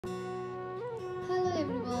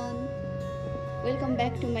Welcome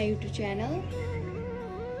back to my YouTube channel.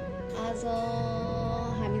 आज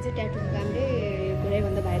हामी चाहिँ ट्याटुको कामले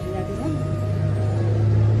घरैभन्दा बाहिर जाँदैछौँ।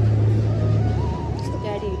 यस्तो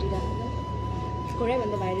गाडी हिँडिरहेको छ,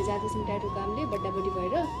 घरैभन्दा बाहिर जाँदैछौँ ट्याटुको कामले बड्डाबड्डी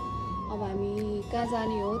भएर। अब हामी कहाँ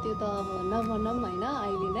जाने हो त्यो त अब नभनौँ होइन,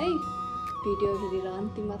 अहिले नै भिडियो हेरेर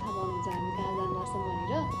अन्तिममा थाहा पाउनुहुन्छ हामी कहाँ जानु लाग्छौँ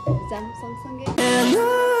भनेर। जाऊँ सँगसँगै।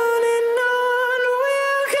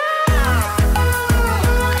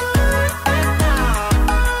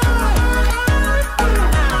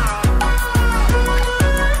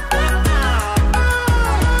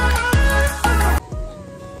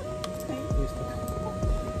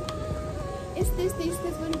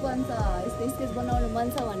 स्टेज पनि बन्छ, स्टेज बनाउनु मन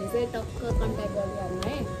छ भने चाहिँ टक्क कन्ट्याक्ट गरिहाल्नु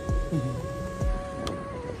है।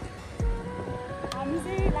 हामी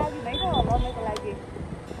चाहिँ लागि भाइ त बनाउनको लागि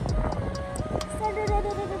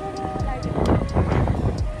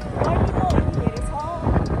गर्मी त धेरै छ,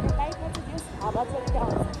 बाइकमा चाहिँ जस हावा चलिरहेको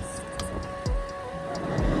छ।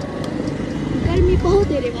 गर्मी बहुत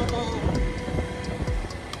धेरै बाबा।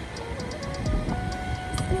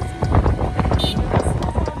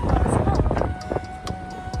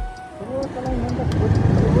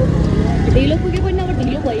 ढिलो पुगे पनि अब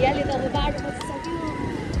ढिलो भइहाल्यो त, अब बाटो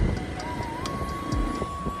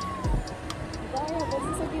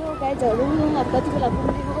बसिसक्यो, गाइजहरू। अब कति बेला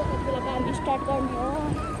पुग्ने हो, कति बेला काम स्टार्ट गर्ने हो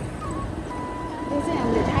त्यो चाहिँ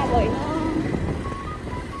हामीले थाहा भएन।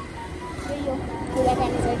 त्यही हो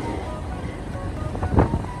कुराकानी चाहिँ।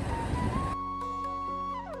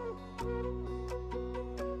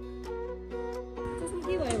 त्यसमा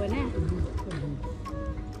के भयो भने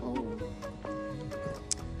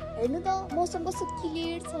हेर्नु त मौसम कस्तो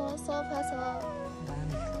क्लियर छ, सफा छ,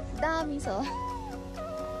 दामी छ,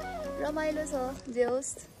 रमाइलो छ। जे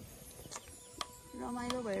होस्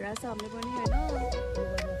रमाइलो भइरहेछ हामीले पनि होइन।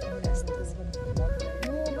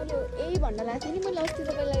 मैले यही भन्न लाग्थेँ नि, मैले अस्ति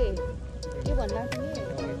तपाईँलाई के भन्न लाग्थेँ नि,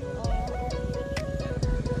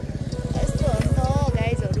 यस्तो हो नि त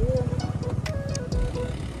गाइजहरू,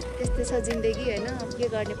 त्यस्तै छ जिन्दगी होइन। के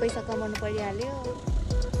गर्ने, पैसा कमाउनु परिहाल्यो,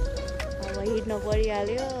 अब हिँड्नु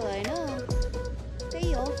परिहाल्यो होइन, त्यही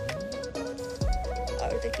हो,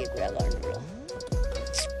 अरू त के कुरा गर्नु र।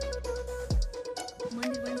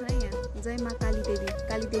 मन्दिर पनि छ है यहाँ, जय मा काली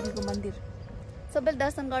देवीको मन्दिर। सबैले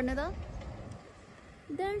दर्शन गर्ने त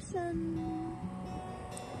दर्शन।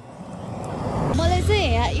 मलाई चाहिँ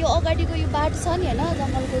यो अगाडिको यो बाटो छ नि होइन,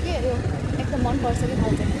 जङ्गलको के यो एकदम मनपर्छ कि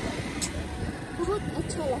मलाई चाहिँ, बहुत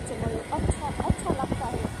अच्छा लाग्छ मलाई। अच्छा लाग्छ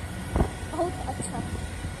है, बहुत अच्छा।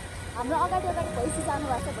 हाम्रो अगाडि भैँसी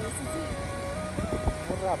जानुभएको छ, भैँसी चाहिँ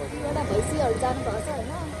एउटा भैँसीहरू जानुभएको छ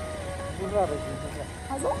होइन।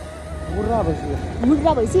 हजुर मुर्रा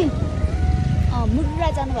भैँसी मुर्रा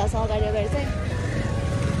जानुभएको छ अगाडि चाहिँ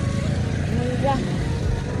मुर्रा।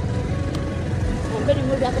 हामी पनि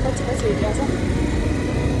मुर्राको पछि हिँडिरहेको छ,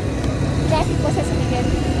 ट्राफिक बसेको छ नि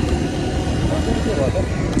गाडी।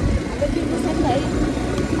 हाम्रो बिग्नु छ नि है,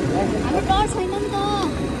 हाम्रो डर छैन नि त,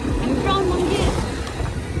 हामी ग्राउन्डमा के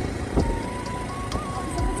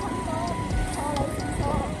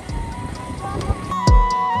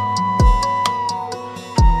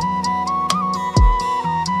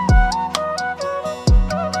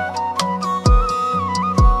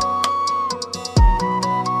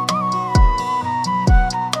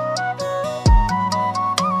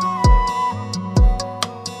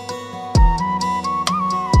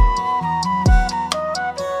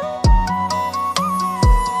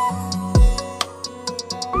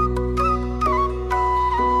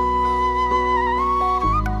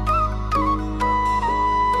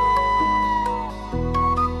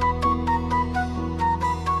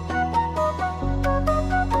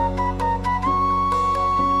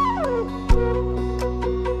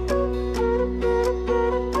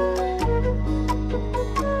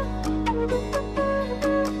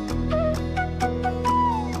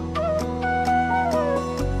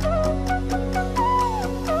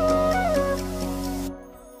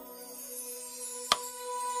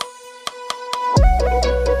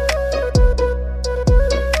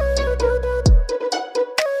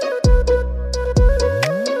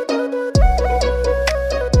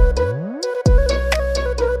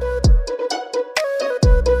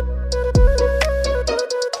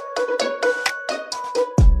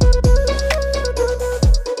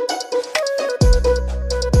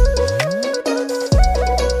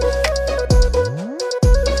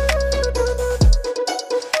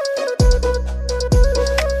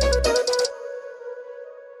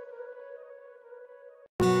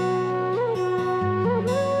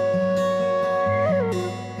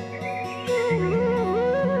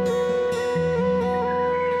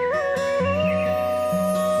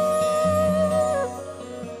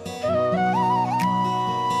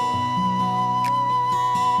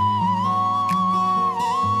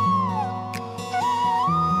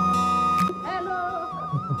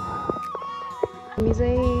हामी अब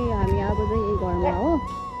चाहिँ यही घरमा हो।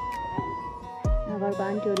 घरको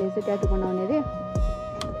आन्टीहरूले चाहिँ ट्याटु बनाउने रे।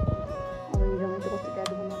 अब हिरोमा चाहिँ कस्तो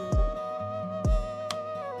ट्याटु बनाउनुहुन्छ।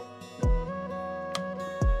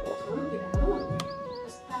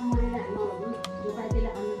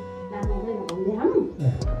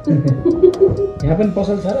 यहाँ पनि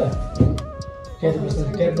पसल छ र ट्याटु पसल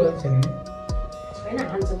ट्याटु छैन नि हैन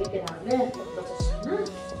हान्छ के केटाहरुले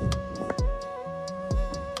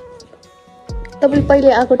तपाईले पहिले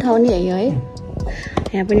आएको ठाउँ नि है है।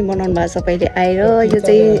 यहाँ पनि बनाउनु भएको छ पहिले आएर। यो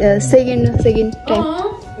चाहिँ सेकेन्ड टाइम।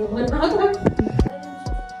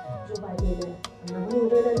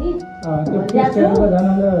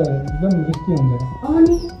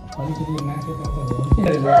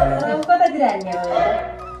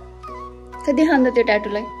 देखाउनु त त्यो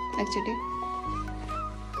ट्याटुलाई एक्चुअली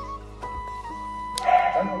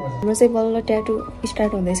हाम्रो चाहिँ बल्ल ट्याटु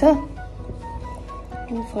स्टार्ट हुँदैछ।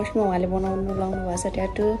 फर्स्टमा उहाँले बनाउनु लाउनु भएको छ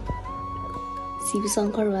ट्याटु शिव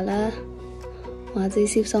शङ्करवाला। उहाँ चाहिँ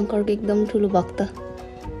शिव शङ्करको एकदम ठुलो भक्त।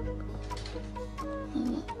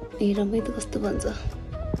 हेरौँ है त कस्तो भन्छ।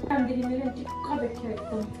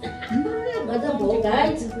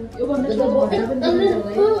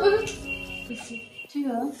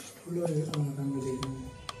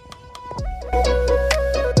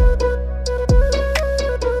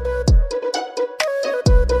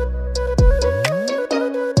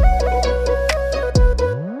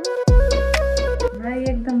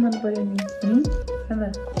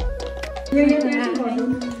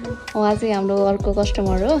 उहाँ चाहिँ हाम्रो अर्को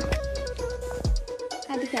कस्टमर हो।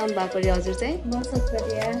 कहाँदेखि आउनु भएको रे हजुर चाहिँ? म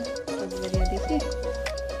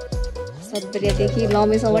सतबरियादेखि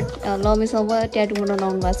लमेसम्म ट्याटु बनाउनु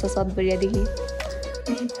आउनु भएको छ। सतबरियादेखि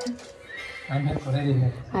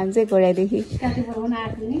हामी चाहिँ घोडादेखि।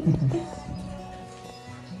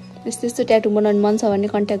 यस्तो ट्याटु बनाउनु मन छ भने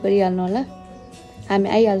कन्ट्याक्ट गरिहाल्नु होला, हामी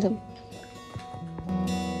आइहाल्छौँ।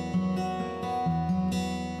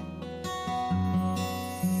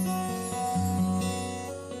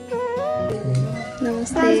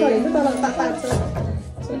 नमस्ते।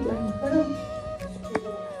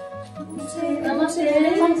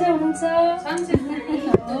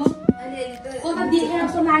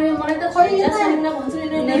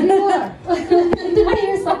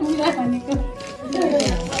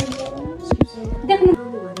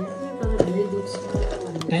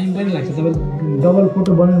 टाइम पनि लाग्छ। तपाईँ डबल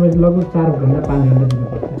फोटो बनाउनु लगभग 4 घण्टा 5 घण्टा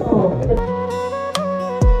दिनुपर्छ।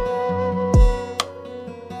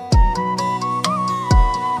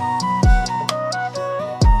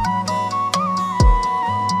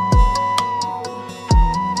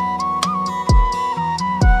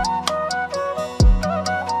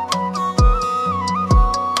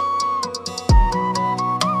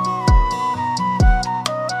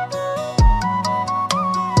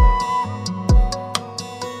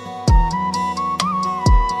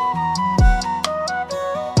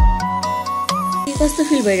 कस्तो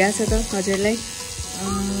फिल भइरहेछ त हजुरलाई?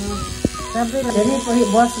 धेरै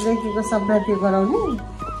वर्षदेखिको सपना त्यो गराउने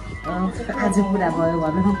आज पुरा भयो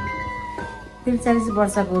भनौँ। 43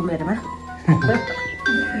 वर्षको उमेरमा।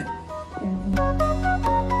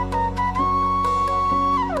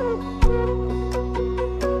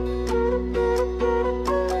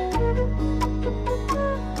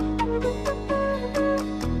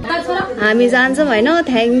 हामी जान्छौँ होइन।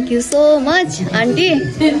 Thank you so much aunty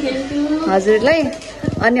हजुरलाई।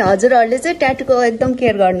 अनि हजुरहरूले चाहिँ ट्याटुको एकदम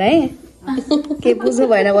केयर गर्नु है। के बुझ्नु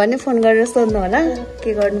भएन भने फोन गरेर सोध्नु होला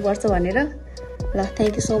के गर्नुपर्छ भनेर। ल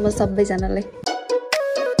थ्याङ्क यू सो मच सबैजनालाई।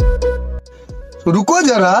 रुको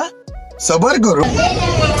जरा सबर करो।